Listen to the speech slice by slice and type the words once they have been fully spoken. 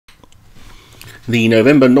The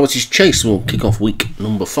November Novices Chase will kick off week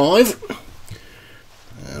number 5.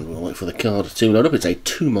 And we'll wait for the card to load up. It's a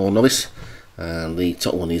 2-mile novice. And the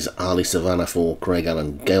top one is Ali Savannah for Craig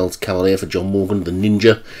Allen, Gales Cavalier for John Morgan, the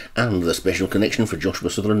Ninja, and the Special Connection for Joshua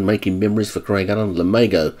Sutherland, Making Memories for Craig Allen,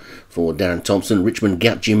 Lamago for Darren Thompson, Richmond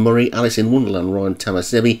Gap, Jim Murray, Alice in Wonderland, Ryan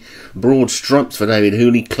Tamasebi, Broad Stripes for David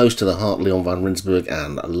Hooley, Close to the Heart, Leon van Rensburg,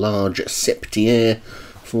 and Large Septiere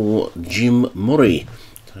for Jim Murray.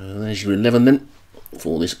 So there's your 11 then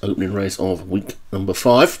for this opening race of week number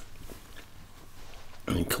 5.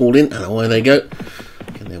 And called in, and away they go.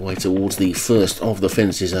 Getting their way towards the first of the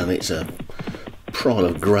fences, and it's a pride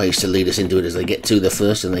of grace to lead us into it as they get to the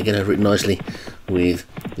first, and they get over it nicely with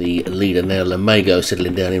the leader now, Lamago,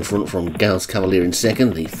 settling down in front from Gales Cavalier in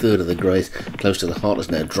second. The third of the greys, Close to the Heart,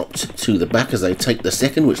 has now dropped to the back as they take the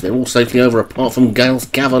second, which they're all safely over apart from Gales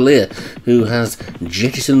Cavalier, who has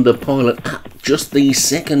jettisoned the pilot at just the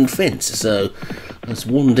second fence. So that's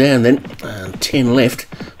 1 down then, and 10 left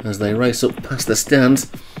as they race up past the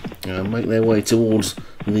stands and make their way towards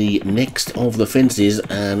the next of the fences,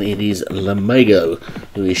 and it is Lamago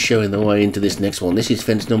who is showing the way into this next one. This is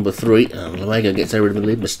fence number 3, and Lamago gets over the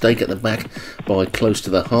lead. Mistake at the back by Close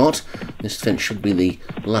to the Heart. This fence should be the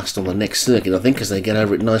last on the next circuit, I think, as they get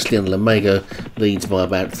over it nicely, and Lamago leads by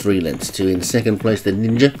about 3 lengths. To in second place the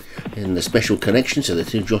Ninja in the Special Connection, so the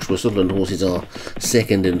 2 Joshua Sutherland horses are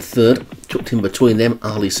second and third. Tucked in between them,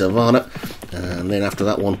 Ali Savannah, and then after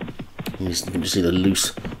that one you can just see the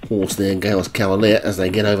loose horse there, Gales Cavalier, as they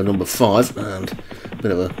get over number 5, and a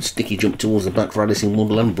bit of a sticky jump towards the back for Alice in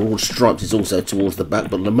Wonderland. Broad Stripes is also towards the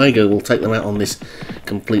back, but Lamago will take them out on this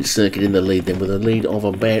complete circuit in the lead then, with a lead of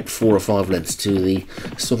about 4 or 5 lengths to the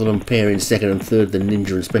Sutherland pair in second and third, the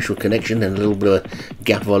Ninja and Special Connection, and a little bit of a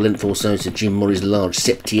gap of a length or so to Jim Murray's Large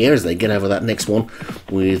Septiere as they get over that next one,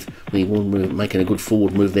 with the one move making a good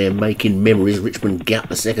forward move there, Making Memories. Richmond Gap,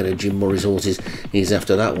 the second of Jim Murray's horses, is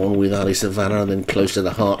after that one with Ali Savannah, and then Close to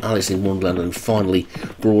the Heart, Alice in Wonderland, and finally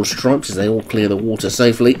Broad Stripes as they all clear the water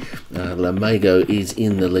safely. Lamago is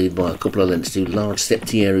in the lead by a couple of lengths to Large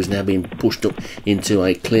Septiere, who's now being pushed up into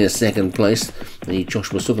a clear second place. The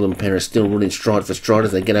Joshua Sutherland pair are still running stride for stride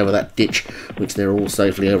as they get over that ditch, which they're all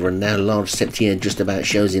safely over, and now Large Septiere just about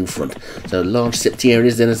shows in front. So Large Septiere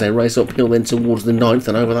is then as they race uphill then towards the 9th,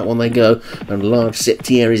 and over that one they go, and Large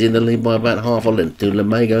Septiere is in the lead by about half a length to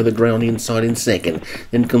Lamago, the grey on the inside in second.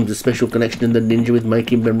 Then comes the Special Connection and the Ninja with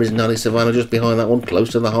Making Memories, and Ali Savannah just behind that one.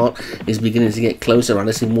 Close to the Heart is beginning to get closer,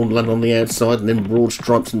 Alice in Wonderland on the outside, and then Broad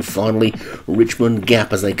Stripes, and finally Richmond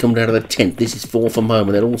Gap as they come down to the 10th. This is 4 from home,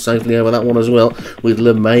 and they're all safely over that one as well, with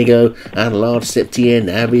Lamago and Large Septiere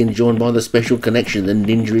now being joined by the Special Connection. The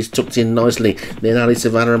Ninja is tucked in nicely, then Ali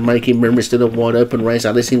Savannah and Making Memories to the wide open race.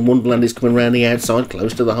 Alice in Wonderland is coming round the outside.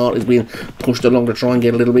 Close to the Heart is being pushed along to try and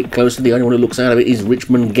get a little bit closer. The only one who looks out of it is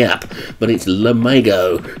Richmond Gap, but it's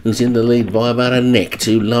Lamago who's in the lead by about a neck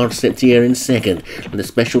to Large Septiere in second, and the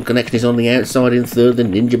Special Connection is on the outside in third. The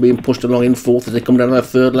Ninja being pushed along in fourth as they come down to the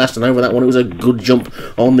third last, and over that one it was a good jump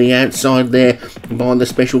on the outside there by the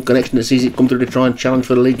Special Connection that sees it come through to try and challenge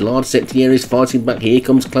for the lead. Large Septiere is fighting back. Here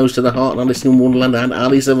comes Close to the Heart and Alice in Wonderland and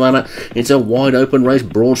Ali Savannah. It's a wide open race.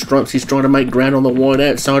 Broad Stripes is trying to make ground on the wide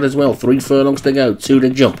outside as well. 3 furlongs to go, 2 to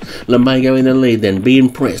jump. Lamago in the lead then, being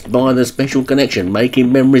pressed by the Special Connection.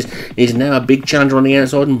 Making Memories is now a big challenger on the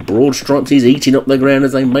outside, and Broad Stripes is eating up the ground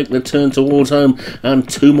as they make the turn towards home, and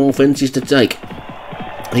 2 more fences to take.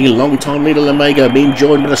 The long-time leader Lamago being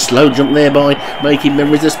joined with a slow jump there by Making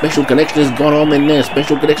Memories. The Special Connection has gone on then there.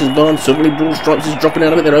 Special Connection has gone on. Suddenly Broad Stripes is dropping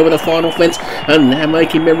out of it. They're over the final fence, and now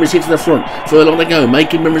Making Memories hits the front. Furlong to go.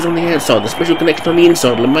 Making Memories on the outside. The Special Connection on the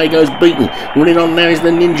inside. Lamago's beaten. Running on now is the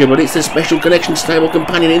Ninja, but it's the Special Connection stable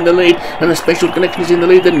companion in the lead, and the Special Connection is in the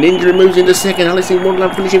lead. The Ninja moves into second. Alice in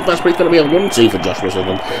Wonderland finishing fast, but it's going to be a 1-2 for Joshua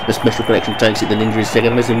Sutherland. The Special Connection takes it. The Ninja is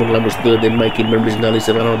second. Alice in Wonderland was third. Then Making Memories and Ali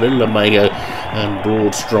Savannah, then Lamago and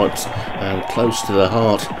Broad Stripes, and Close to the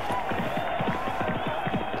Heart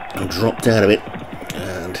dropped out of it,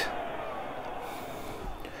 and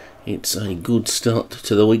it's a good start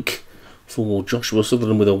to the week for Joshua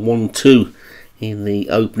Sutherland with a 1-2 in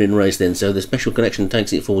the opening race then. So the Special Connection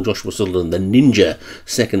takes it for Joshua Sutherland. The Ninja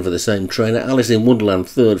second for the same trainer. Alice in Wonderland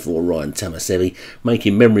third for Ryan Tamasebi.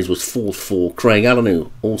 Making Memories was fourth for Craig Allen,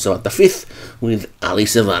 who also at the 5th with Ali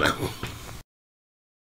Savannah.